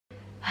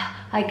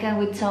I can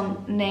with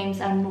some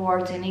names and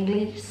words in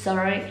English,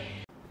 sorry.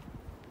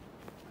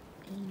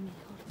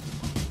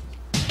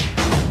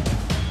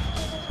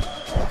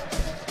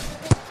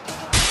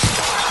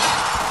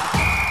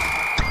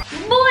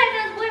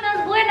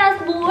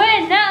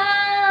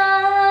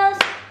 Buenas!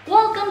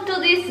 Welcome to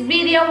this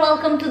video,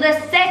 welcome to the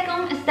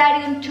second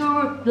stadium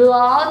tour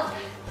vlog.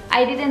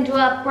 I didn't do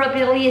a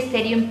properly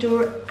stadium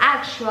tour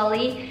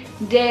actually.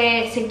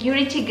 The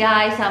security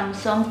guys and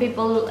some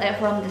people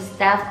from the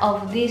staff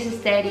of this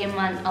stadium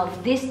and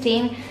of this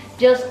team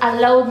just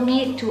allowed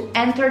me to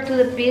enter to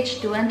the pitch,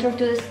 to enter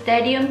to the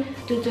stadium,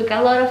 to take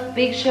a lot of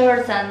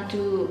pictures and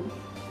to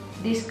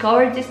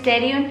discover the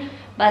stadium,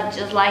 but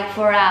just like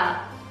for a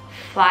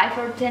 5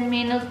 or 10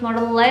 minutes more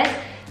or less.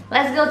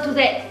 Let's go to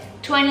the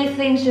 20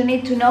 things you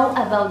need to know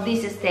about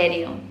this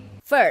stadium.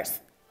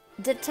 First,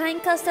 the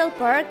Tynecastle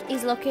Park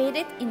is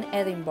located in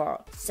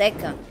Edinburgh.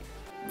 Second,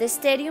 the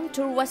stadium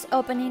tour was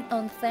opening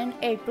on 10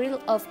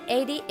 April of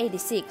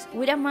 1886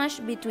 with a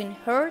match between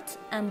Hearts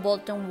and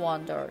Bolton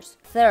Wanderers.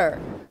 Third,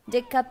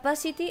 the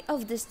capacity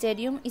of the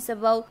stadium is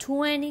about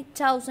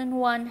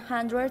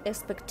 20,100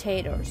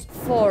 spectators.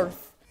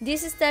 Fourth,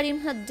 this stadium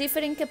had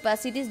different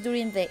capacities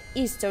during the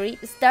history,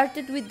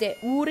 started with the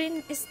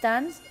wooden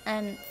stands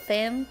and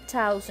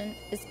 10,000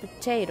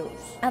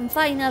 spectators. And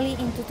finally,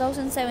 in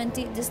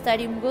 2017, the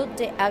stadium got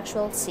the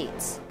actual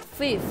seats.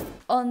 Fifth,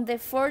 on the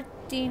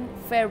 14th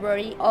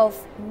February of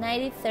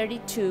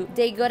 1932,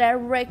 they got a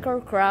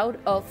record crowd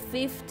of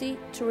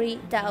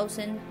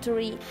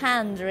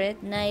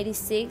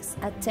 53,396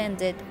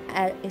 attended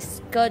a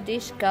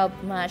Scottish Cup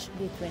match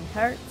between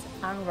Hearts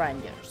and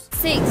Rangers.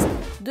 Sixth,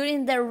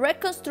 during the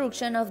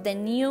reconstruction of the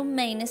new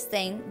main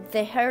stand,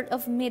 the Heart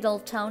of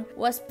Midlothian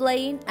was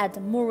playing at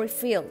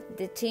Murrayfield.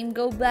 The team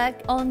go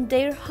back on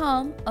their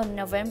home on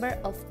November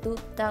of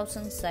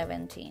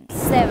 2017.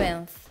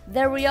 Seventh,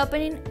 the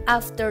reopening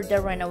after the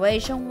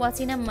renovation was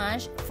in a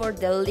match for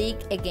the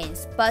league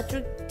against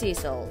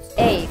Tynecastle.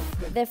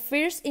 Eighth, the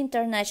first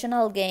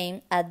international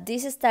game at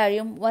this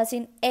stadium was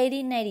in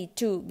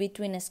 1892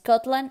 between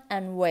Scotland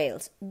and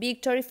Wales.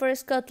 Victory for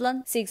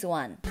Scotland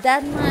 6-1.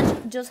 That match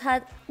just had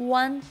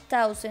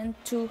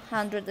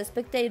 1,200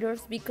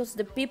 spectators because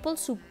the people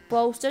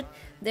supposed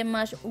the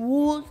match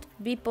would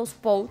be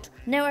postponed.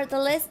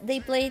 Nevertheless, they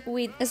played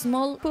with a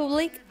small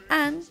public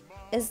and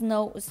a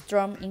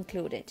snowstorm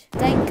included.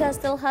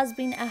 Tynecastle has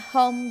been a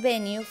home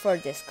venue for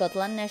the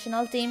Scotland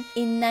national team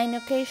in 9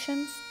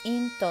 occasions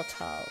in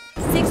total.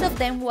 6 of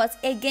them was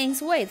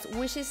against Wales,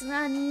 which is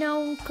a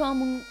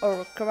non-common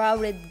or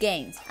crowded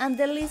game, and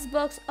the least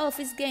box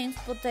office games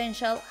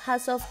potential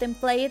has often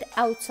played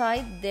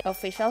outside the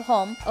official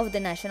home of the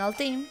national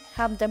team,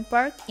 Hampden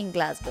Park in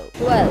Glasgow.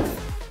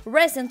 12.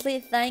 Recently,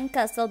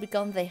 Tynecastle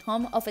became the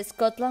home of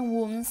Scotland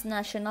women's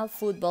national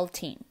football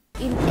team.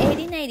 In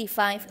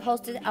 1885,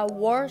 hosted a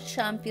World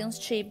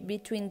Championship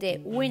between the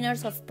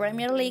winners of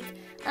Premier League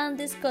and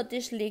the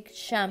Scottish League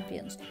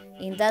champions.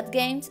 In that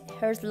game,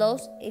 Hearts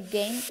lost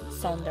against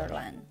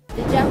Sunderland.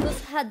 The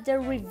Jambos had their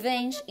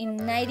revenge in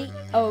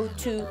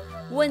 1902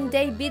 when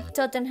they beat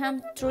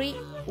Tottenham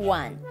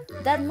 3-1.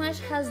 That match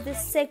has the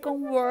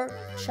second World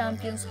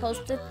Champions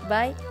hosted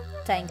by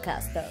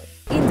Tynecastle.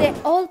 In the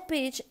old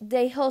pitch,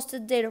 they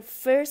hosted their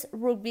first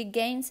rugby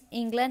games,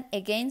 England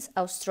against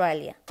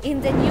Australia.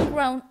 In the new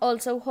ground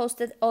also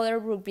hosted other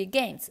rugby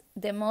games.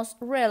 The most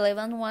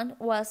relevant one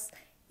was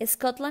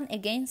Scotland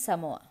against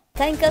Samoa.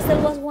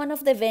 Tynecastle was one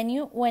of the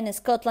venues when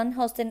Scotland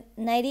hosted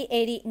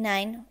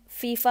 1989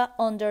 FIFA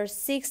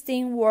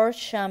Under-16 World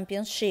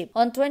Championship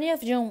on 20th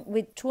of June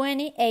with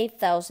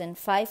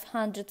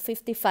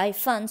 28,555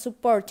 fans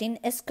supporting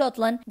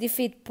Scotland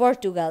defeat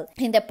Portugal.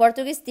 In the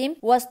Portuguese team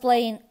was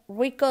playing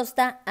Rui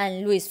Costa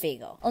and Luis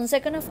Figo. On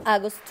 2nd of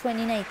August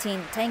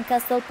 2019,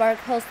 Tynecastle Park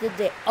hosted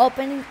the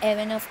opening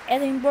event of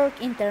Edinburgh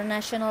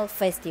International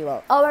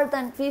Festival. Over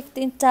than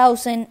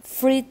 15,000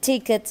 free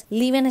tickets,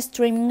 live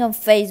streaming on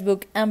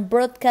Facebook and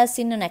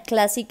broadcasting on a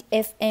classic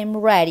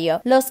FM radio.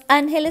 Los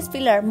Angeles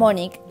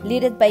Philharmonic,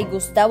 led by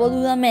Gustavo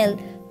Dudamel,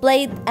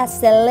 played a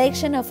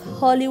selection of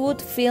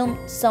Hollywood film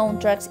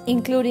soundtracks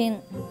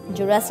including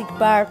Jurassic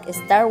Park,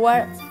 Star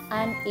Wars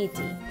and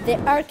E.T. The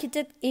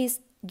architect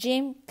is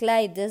Jim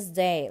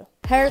Clydesdale.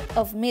 Heart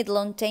of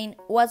Midlothian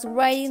was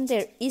writing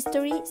their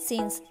history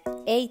since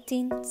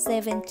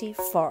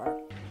 1874.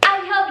 I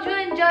hope you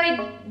enjoyed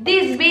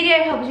this video,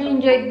 I hope you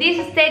enjoyed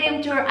this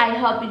stadium tour, I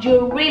hope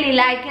you really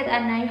like it,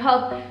 and I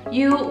hope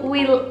you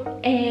will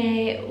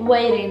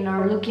waiting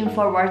or looking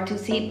forward to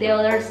see the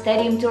other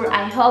stadium tour.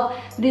 I hope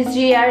this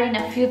year in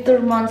a future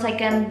months I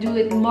can do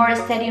it more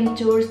stadium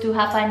tours, to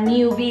have a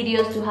new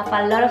videos, to have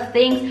a lot of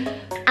things,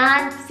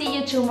 and see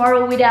you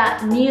tomorrow with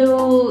a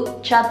new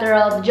chapter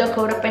of Yo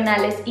Cobro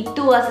Penales y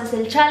Tú Haces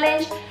el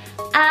Challenge,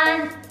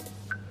 and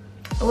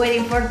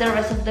waiting for the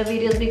rest of the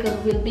videos because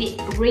it will be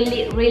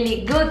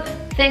really good.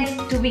 Thanks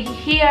to be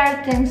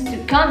here, thanks to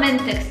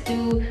comment, thanks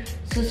to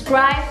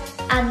subscribe,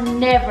 and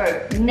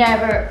never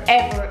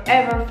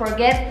ever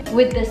forget,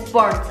 with the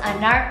sports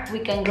and art we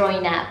can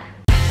growing up.